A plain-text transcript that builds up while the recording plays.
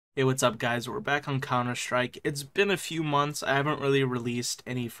Hey, what's up, guys? We're back on Counter-Strike. It's been a few months. I haven't really released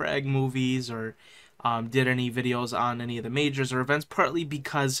any frag movies or did any videos on any of the majors or events, partly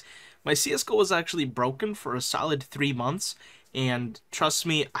because my CSGO was actually broken for a solid 3 months, and trust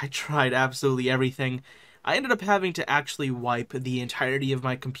me, I tried absolutely everything. I ended up having to actually wipe the entirety of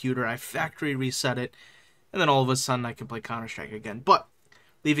my computer. I factory reset it, and then all of a sudden I can play Counter-Strike again. But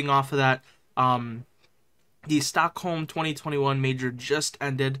leaving off of that, the Stockholm 2021 major just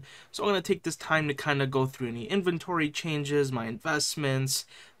ended, so I'm going to take this time to kind of go through any inventory changes, my investments,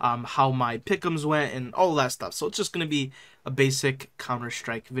 how my pick'ems went, and all that stuff. So it's just going to be a basic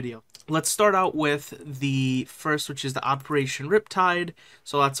Counter-Strike video. Let's start out with the first, which is the Operation Riptide.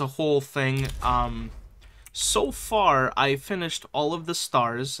 So that's a whole thing. So far, I finished all of the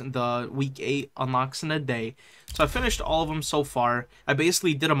stars, the week 8 unlocks in a day. So I finished all of them so far. I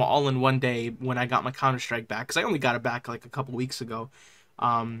basically did them all in one day when I got my Counter-Strike back, because I only got it back like a couple weeks ago.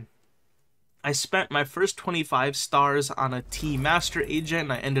 I spent my first 25 stars on a T Master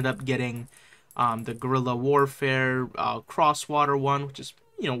Agent, and I ended up getting the Guerrilla Warfare Crosswater one, which is,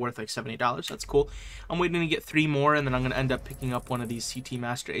 worth like $70. That's cool. I'm waiting to get 3 more, and then I'm going to end up picking up one of these CT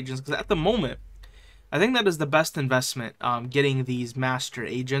Master Agents, because at the moment, I think that is the best investment, getting these master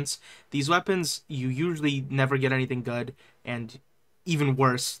agents. These weapons, you usually never get anything good, and even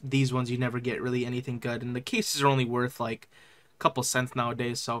worse, these ones you never get really anything good. And the cases are only worth like a couple cents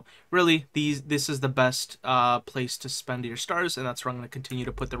nowadays, so really, this is the best place to spend your stars, and that's where I'm going to continue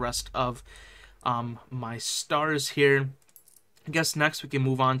to put the rest of my stars here. I guess next we can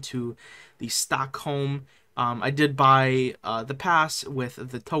move on to the Stockholm. I did buy the pass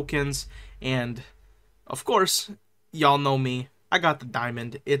with the tokens, and of course, y'all know me. I got the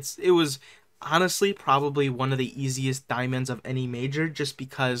diamond. It was honestly probably one of the easiest diamonds of any major, just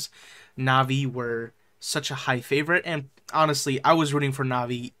because Navi were such a high favorite, and honestly, I was rooting for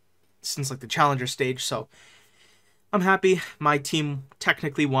Navi since like the challenger stage, so I'm happy my team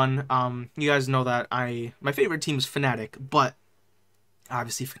technically won. You guys know that my favorite team is Fnatic, but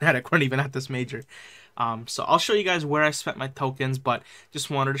obviously Fnatic weren't even at this major. So I'll show you guys where I spent my tokens, but just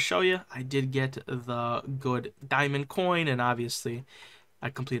wanted to show you I did get the good diamond coin, and obviously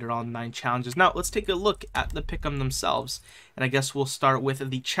I completed all 9 challenges. Now let's take a look at the pick'em themselves, and I guess we'll start with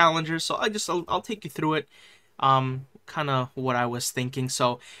the challengers. So I'll take you through it, kind of what I was thinking.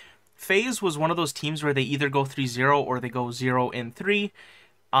 So FaZe was one of those teams where they either go 3-0 or they go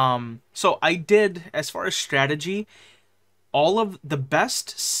 0-3. So I did, as far as strategy, all of the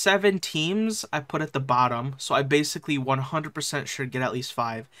best 7 teams I put at the bottom, so I basically 100% should get at least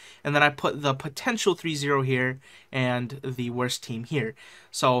 5. And then I put the potential 3-0 here and the worst team here.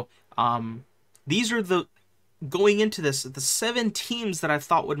 So these are going into this, the 7 teams that I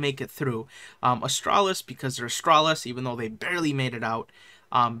thought would make it through. Astralis, because they're Astralis, even though they barely made it out.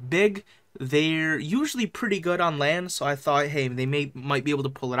 Big, they're usually pretty good on land, so I thought, hey, they might be able to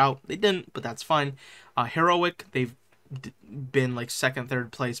pull it out. They didn't, but that's fine. Heroic, they've been like 2nd,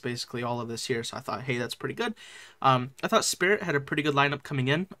 3rd place basically all of this year, so I thought, hey, that's pretty good. I thought Spirit had a pretty good lineup coming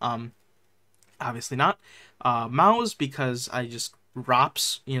in. Obviously not. Mouse, because I just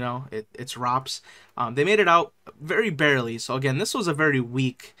ROPS, it's ROPS. They made it out very barely, so again, this was a very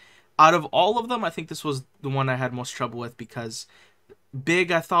weak, out of all of them, I think this was the one I had most trouble with, because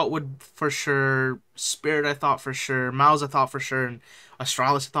Big I thought would for sure, Spirit I thought for sure, Mouse I thought for sure, and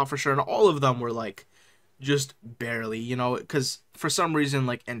Astralis I thought for sure, and all of them were like just barely, because for some reason,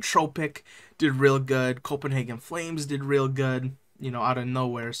 like, Entropic did real good, Copenhagen Flames did real good, out of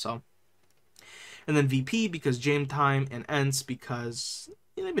nowhere, so. And then VP, because Jame Time, and Ents, because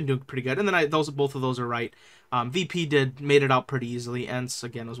they've been doing pretty good, and then both of those are right. VP made it out pretty easily, Ents,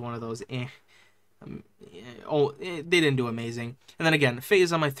 again, was one of those, they didn't do amazing. And then again,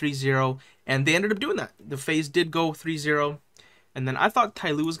 FaZe on my 3-0, and they ended up doing that. The FaZe did go 3-0. And then I thought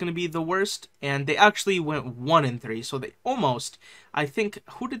Tyloo was going to be the worst, and they actually went 1-3. So they almost, I think,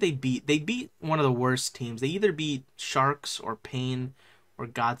 who did they beat? They beat one of the worst teams. They either beat Sharks or Pain or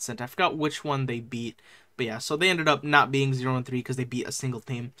Godsent. I forgot which one they beat. But yeah, so they ended up not being 0-3 because they beat a single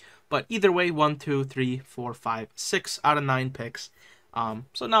team. But either way, 1, 2, 3, 4, 5, 6 out of 9 picks.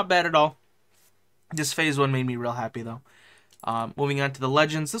 So not bad at all. This FaZe one made me real happy, though. Moving on to the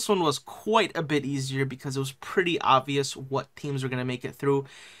Legends, this one was quite a bit easier because it was pretty obvious what teams were going to make it through.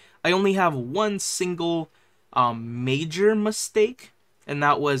 I only have one single major mistake, and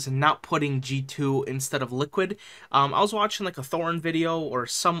that was not putting G2 instead of Liquid. I was watching like a Thorn video, or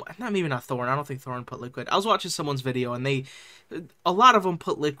not Thorn, I don't think Thorn put Liquid. I was watching someone's video, and a lot of them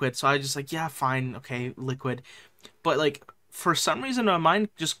put Liquid, so I was just like, yeah, fine, okay, Liquid. But like, for some reason my mind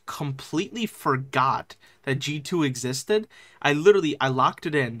just completely forgot that G2 existed. I locked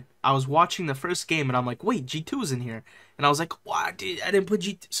it in. I was watching the first game and I'm like, wait, G2 is in here. And I was like, what? Dude, I didn't put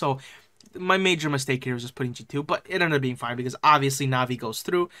G2. So my major mistake here was just putting G2, but it ended up being fine because obviously Navi goes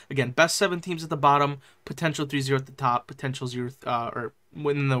through. Again, best 7 teams at the bottom, potential 3-0 at the top, potential 0, or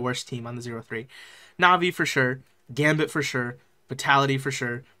winning the worst team on the 0-3. Navi for sure, Gambit for sure, Vitality for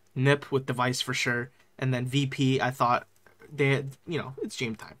sure, Nip with Device for sure, and then VP, I thought they, it's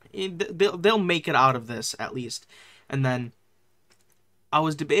dream time. They'll make it out of this at least. And then I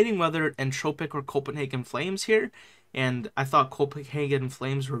was debating whether Entropic or Copenhagen Flames here, and I thought Copenhagen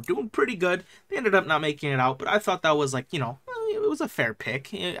Flames were doing pretty good. They ended up not making it out, but I thought that was like, it was a fair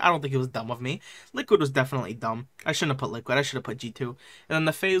pick. I don't think it was dumb of me. Liquid was definitely dumb. I shouldn't have put Liquid. I should have put G2. And then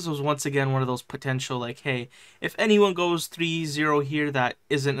the FaZe was once again one of those potential, like, hey, if anyone goes 3-0 here that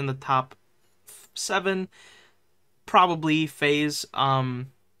isn't in the top 7, probably FaZe. I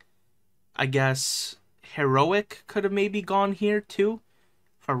guess Heroic could have maybe gone here too.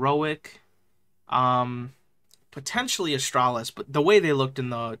 Heroic. Potentially Astralis, but the way they looked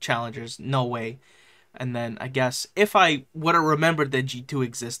in the challengers, no way. And then I guess if I would have remembered that G2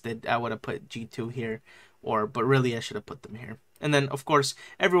 existed, I would have put G2 here, but really I should have put them here. And then of course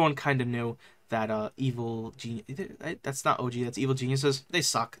everyone kind of knew that Evil Genius, that's not OG, that's Evil Geniuses. They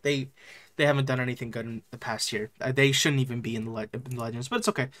suck. They haven't done anything good in the past year. They shouldn't even be in the Legends, but it's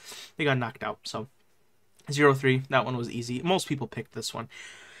okay. They got knocked out. So 0-3, that one was easy. Most people picked this one.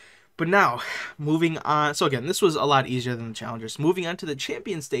 But now, moving on. So again, this was a lot easier than the challengers. Moving on to the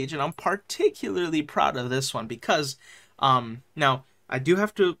champion stage, and I'm particularly proud of this one because, now, I do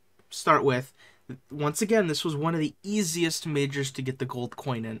have to start with, once again, this was one of the easiest majors to get the gold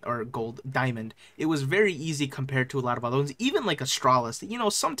coin in, or gold diamond. It was very easy compared to a lot of other ones, even like Astralis.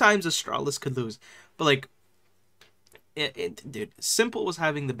 Sometimes Astralis could lose, but like, dude, Simple was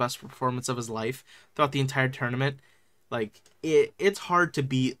having the best performance of his life throughout the entire tournament. Like, it's hard to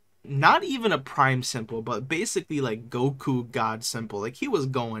beat. Not even a prime Simple, but basically like Goku God Simple. Like, he was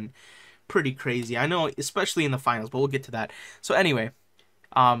going pretty crazy. I know, especially in the finals, but we'll get to that. So anyway,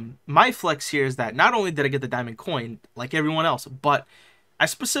 my flex here is that not only did I get the diamond coin like everyone else, but I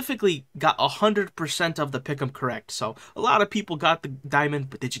specifically got 100% of the pick'em correct. So a lot of people got the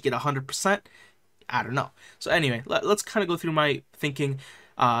diamond, but did you get 100%? I don't know. So anyway, let's kind of go through my thinking.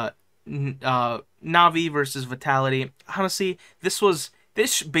 Navi versus Vitality. Honestly,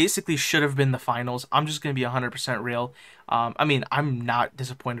 this basically should have been the finals. I'm just going to be 100% real. I mean, I'm not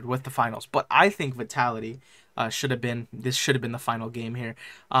disappointed with the finals, but I think Vitality should have been the final game here.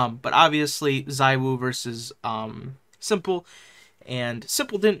 But obviously, ZywOo versus Simple, and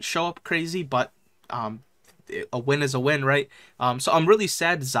Simple didn't show up crazy, but a win is a win, right? So I'm really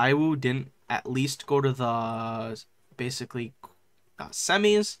sad ZywOo didn't at least go to the basically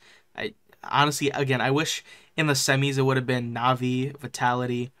semis. Honestly, again, I wish in the semis it would have been Navi,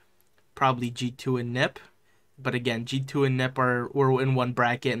 Vitality, probably G2 and Nip. But again, G2 and Nip were in one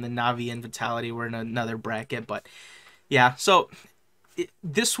bracket, and then Navi and Vitality were in another bracket. But yeah, so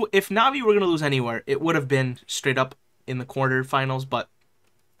if Navi were gonna lose anywhere, it would have been straight up in the quarterfinals. But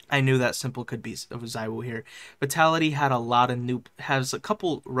I knew that Simple could be ZywOo here. Vitality has a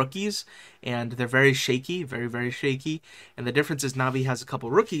couple rookies, and they're very shaky, very, very shaky. And the difference is Navi has a couple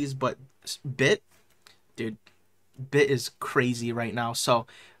rookies, but Bit is crazy right now. So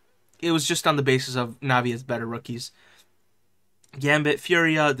it was just on the basis of Navi has better rookies. Gambit,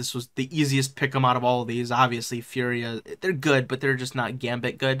 Furia, this was the easiest pick 'em out of all of these. Obviously, Furia, they're good, but they're just not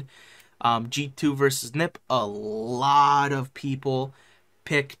Gambit good. G2 versus Nip, a lot of people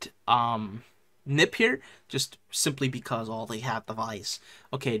picked Nip here, just simply because they have Device.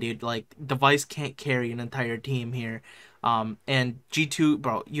 Okay, dude, like, Device can't carry an entire team here. And G2,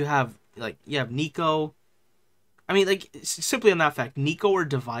 bro, you have Nico. I mean, like, simply on that fact, Nico or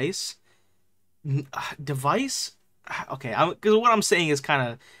Device. Device. Okay, because what I'm saying is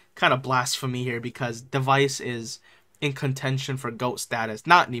kind of blasphemy here, because Device is in contention for GOAT status.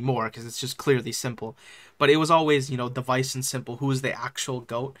 Not anymore, because it's just clearly Simple. But it was always, Device and Simple, who is the actual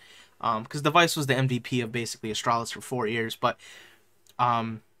GOAT. Because Device was the MVP of basically Astralis for 4 years. But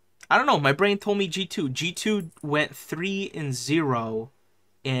I don't know. My brain told me G2. G2 went 3-0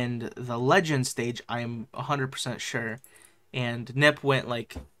 in the Legend stage. I am 100% sure. And Nip went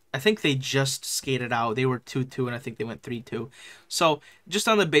I think they just skated out. They were 2-2, and I think they went 3-2. So, just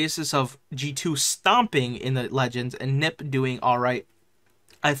on the basis of G2 stomping in the Legends and Nip doing all right,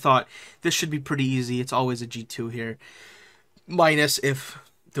 I thought this should be pretty easy. It's always a G2 here. Minus if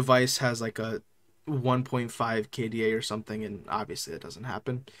Device has like a 1.5 KDA or something, and obviously that doesn't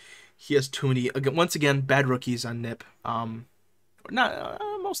happen. He has too many. Again, once again, bad rookies on Nip. Not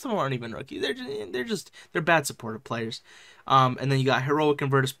most of them aren't even rookies. They're bad supportive players. And then you got Heroic and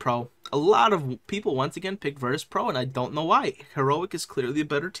Virtus Pro. A lot of people once again pick Virtus Pro, and I don't know why. Heroic is clearly a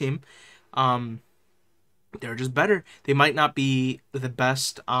better team. They're just better. They might not be the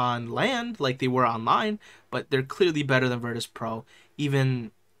best on land like they were online, but they're clearly better than Virtus Pro.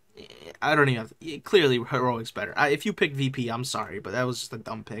 Even I don't even clearly Heroic's better. If you pick VP, I'm sorry, but that was just a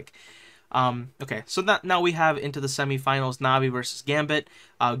dumb pick. Okay, so now we have into the semifinals, Navi versus Gambit.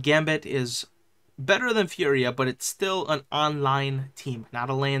 Gambit is better than Furia, but it's still an online team, not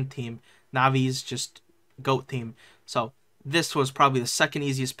a LAN team. Navi's just GOAT team. So this was probably the second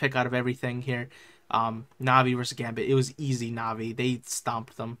easiest pick out of everything here. Navi versus Gambit. It was easy, Navi. They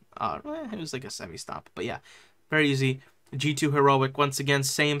stomped them. It was like a semi-stomp, but yeah, very easy. G2 Heroic, once again,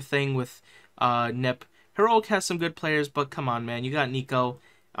 same thing with Nip. Heroic has some good players, but come on, man. You got Nico,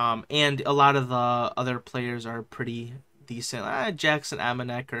 and a lot of the other players are pretty decent. Jackson,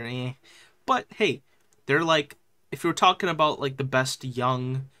 Amanek, or eh. But hey, they're like, if you're talking about like the best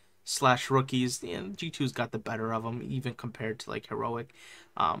young / rookies, yeah, G2's got the better of them, even compared to like Heroic.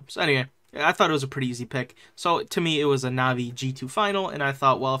 So anyway, I thought it was a pretty easy pick. So to me, it was a Navi G2 final, and I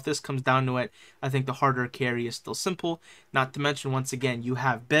thought, well, if this comes down to it, I think the harder carry is still simple. Not to mention, once again, you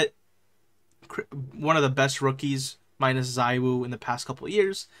have Bit, one of the best rookies, minus Zaiwu in the past couple of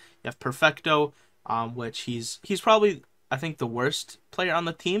years. You have Perfecto, which he's probably, I think, the worst player on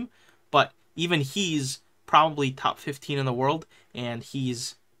the team, but even he's probably top 15 in the world, and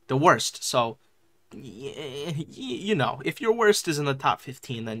he's the worst. So you know, if your worst is in the top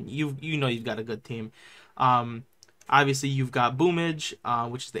 15, then you know you've got a good team. Obviously, you've got Boomage,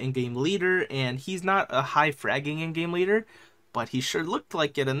 which is the in-game leader, and he's not a high fragging in-game leader, but he sure looked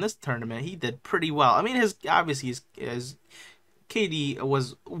like it in this tournament. He did pretty well. I mean, his KD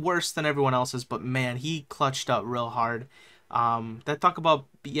was worse than everyone else's, but man, he clutched up real hard. That talk about,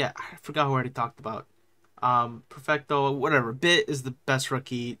 yeah, I forgot who I already talked about. Perfecto, whatever. Bit is the best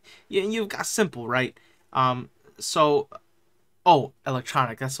rookie. You've got Simple, right?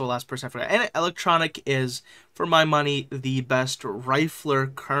 Electronic. That's the last person I forgot. And Electronic is, for my money, the best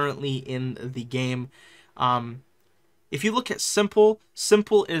rifler currently in the game. If you look at Simple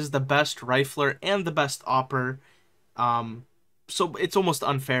is the best rifler and the best opper. So it's almost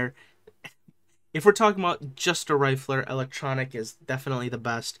unfair. If we're talking about just a rifler, Electronic is definitely the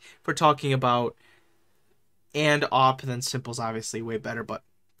best. If we're talking about and op, then Simple's obviously way better. But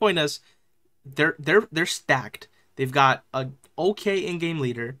point is, they're stacked. They've got a okay in-game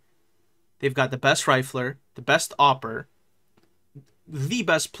leader. They've got the best rifler, the best opper, the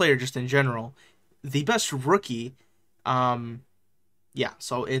best player just in general, the best rookie. Yeah,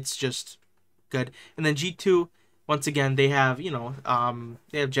 so it's just good. And then G2, once again, they have,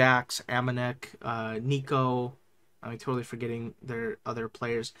 they have Jax, Amanek, Nico. I'm totally forgetting their other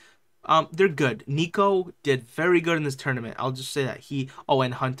players. They're good. Nico did very good in this tournament. I'll just say that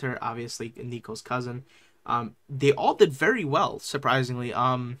and Hunter, obviously, Nico's cousin. They all did very well, surprisingly.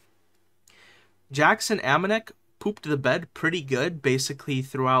 Jackson Amanek pooped the bed pretty good, basically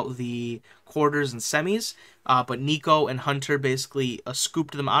throughout the quarters and semis. But Nico and Hunter basically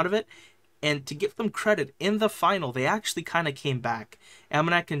scooped them out of it. And to give them credit, in the final, they actually kind of came back.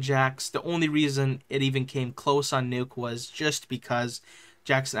 Amanek and Jax, the only reason it even came close on Nuke was just because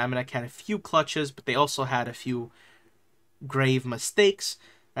Jackson Amanek had a few clutches, but they also had a few grave mistakes.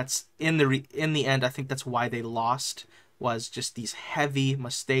 That's in the end, I think that's why they lost, was just these heavy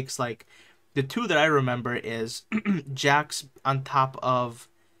mistakes. Like the two that I remember is Jax on top of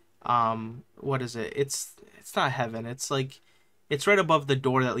what is it? It's not heaven. It's like it's right above the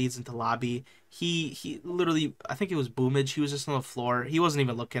door that leads into lobby. He literally, I think it was Boomage. He was just on the floor. He wasn't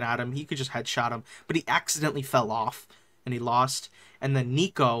even looking at him. He could just headshot him, but he accidentally fell off and he lost. And then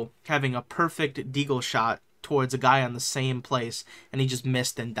Nico having a perfect deagle shot towards a guy on the same place, and he just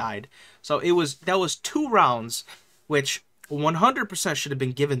missed and died. So that was 2 rounds, which 100% should have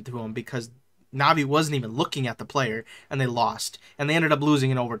been given to him because Navi wasn't even looking at the player, and they lost. And they ended up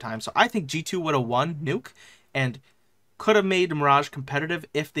losing in overtime. So I think G2 would have won Nuke, and could have made Mirage competitive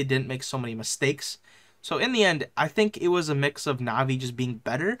if they didn't make so many mistakes. So in the end, I think it was a mix of Navi just being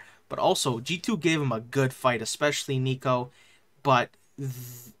better, but also G2 gave him a good fight, especially Nico. But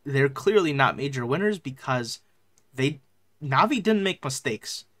they're clearly not major winners because Navi didn't make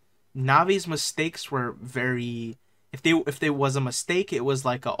mistakes. Navi's mistakes were very, if there was a mistake, it was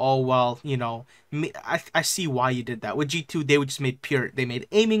like I see why you did that. With G2, they would just they made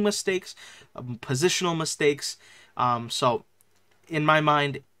aiming mistakes, positional mistakes. So in my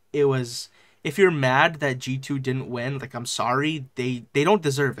mind, it was, if you're mad that G2 didn't win, like, I'm sorry, they don't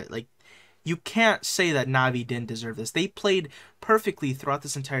deserve it. Like, you can't say that Navi didn't deserve this. They played perfectly throughout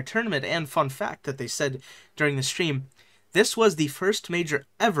this entire tournament, and fun fact that they said during the stream, this was the first major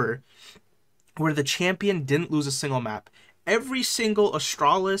ever where the champion didn't lose a single map. Every single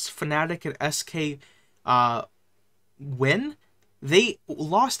Astralis, Fnatic, and SK win, they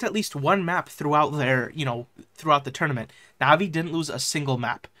lost at least one map throughout their, throughout the tournament. Navi didn't lose a single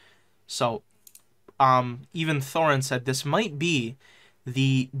map. So, even Thorin said this might be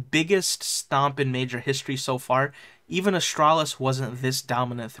the biggest stomp in major history so far. Even Astralis wasn't this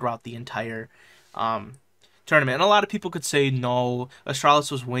dominant throughout the entire tournament. And a lot of people could say, no,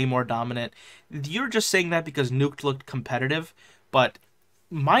 Astralis was way more dominant. You're just saying that because Nuke looked competitive, but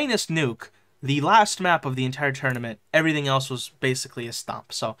minus Nuke, the last map of the entire tournament, everything else was basically a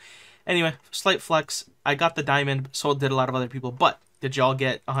stomp. So, anyway, slight flex. I got the diamond, so did a lot of other people, but did y'all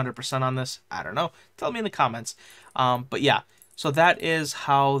get 100% on this? I don't know. Tell me in the comments. But yeah, so that is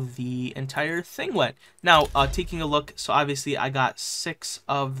how the entire thing went. Now, taking a look, so obviously I got 6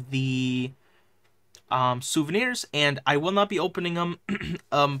 of the souvenirs, and I will not be opening them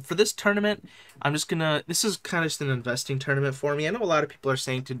for this tournament. I'm just gonna, this is kind of just an investing tournament for me. I know a lot of people are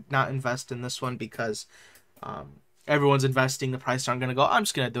saying to not invest in this one because everyone's investing, the prices aren't gonna go. I'm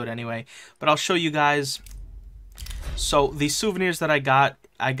just gonna do it anyway, but I'll show you guys. So the souvenirs that I got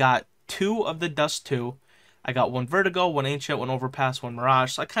 2 of the Dust 2. I got 1 Vertigo, 1 Ancient, 1 Overpass, 1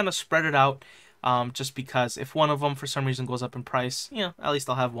 Mirage. So I kind of spread it out just because if one of them for some reason goes up in price, at least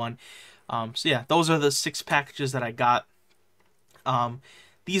I'll have one. So yeah, those are the 6 packages that I got.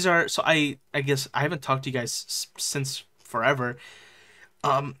 These are, so I guess I haven't talked to you guys since forever.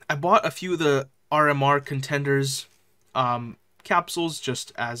 I bought a few of the RMR Contenders capsules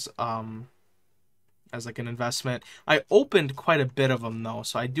just as like an investment. I opened quite a bit of them though,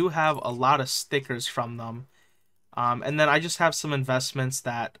 so I do have a lot of stickers from them. And then I just have some investments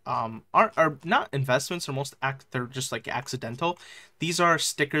that are not investments, or they're just like accidental. These are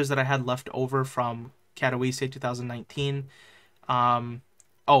stickers that I had left over from Katowice 2019.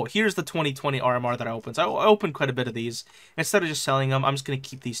 Oh, here's the 2020 RMR that I opened. So I opened quite a bit of these. Instead of just selling them, I'm just going to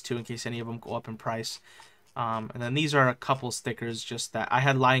keep these 2 in case any of them go up in price. And then these are a couple stickers just that I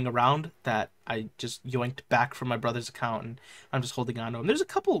had lying around that I just yoinked back from my brother's account, and I'm just holding on to them. There's a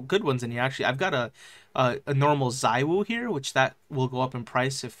couple good ones in here, actually. I've got a normal Zywoo here, which that will go up in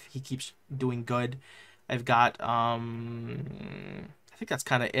price if he keeps doing good. I've got, I think that's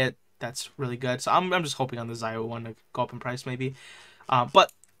kind of it. That's really good. So I'm just hoping on the Zywoo one to go up in price maybe.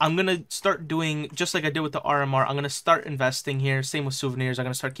 But I'm going to start doing, just like I did with the RMR, I'm going to start investing here. Same with souvenirs. I'm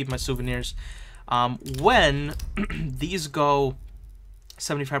going to start keeping my souvenirs. When these go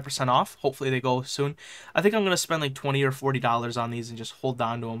 75% off, hopefully they go soon, I think I'm going to spend like $20 or $40 on these and just hold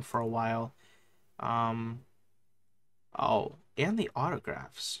on to them for a while. Oh, and the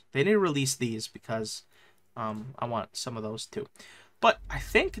autographs. They didn't release these because I want some of those too. But I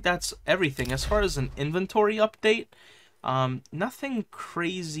think that's everything. As far as an inventory update, nothing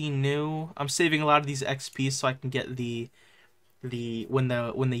crazy new. I'm saving a lot of these XP so I can get when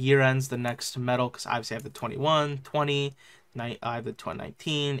the year ends, the next medal, because obviously I have the 21, 20, I have the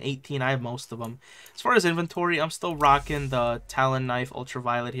 2019, 18, I have most of them. As far as inventory, I'm still rocking the Talon Knife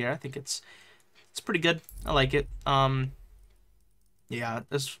Ultraviolet here. I think it's pretty good. I like it. Yeah,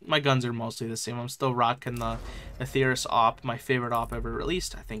 my guns are mostly the same. I'm still rocking the Aetheris Op, my favorite op ever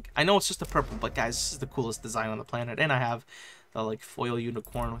released, I think. I know it's just a purple, but guys, this is the coolest design on the planet. And I have the like foil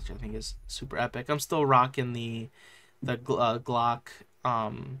unicorn, which I think is super epic. I'm still rocking the Glock,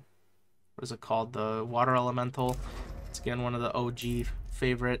 what is it called? The Water Elemental. It's again one of the OG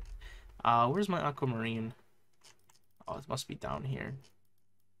favorite. Where's my Aquamarine? Oh, it must be down here.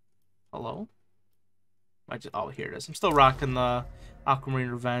 Hello? Oh, here it is. I'm still rocking the Aquamarine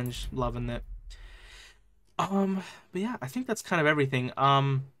Revenge, loving it. But yeah, I think that's kind of everything.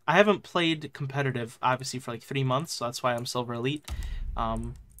 I haven't played competitive, obviously, for like 3 months, so that's why I'm Silver Elite.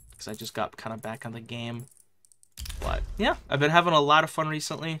 Because I just got kind of back on the game. But yeah, I've been having a lot of fun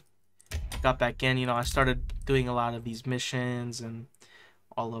recently. Got back in, I started doing a lot of these missions and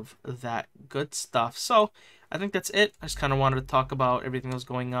all of that good stuff. So I think that's it. I just kind of wanted to talk about everything that was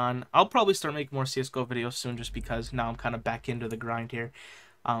going on. I'll probably start making more CSGO videos soon just because now I'm kind of back into the grind here.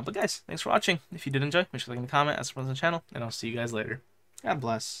 But guys, thanks for watching. If you did enjoy, make sure to like and comment, subscribe to the channel, and I'll see you guys later. God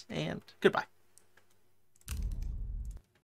bless, and goodbye.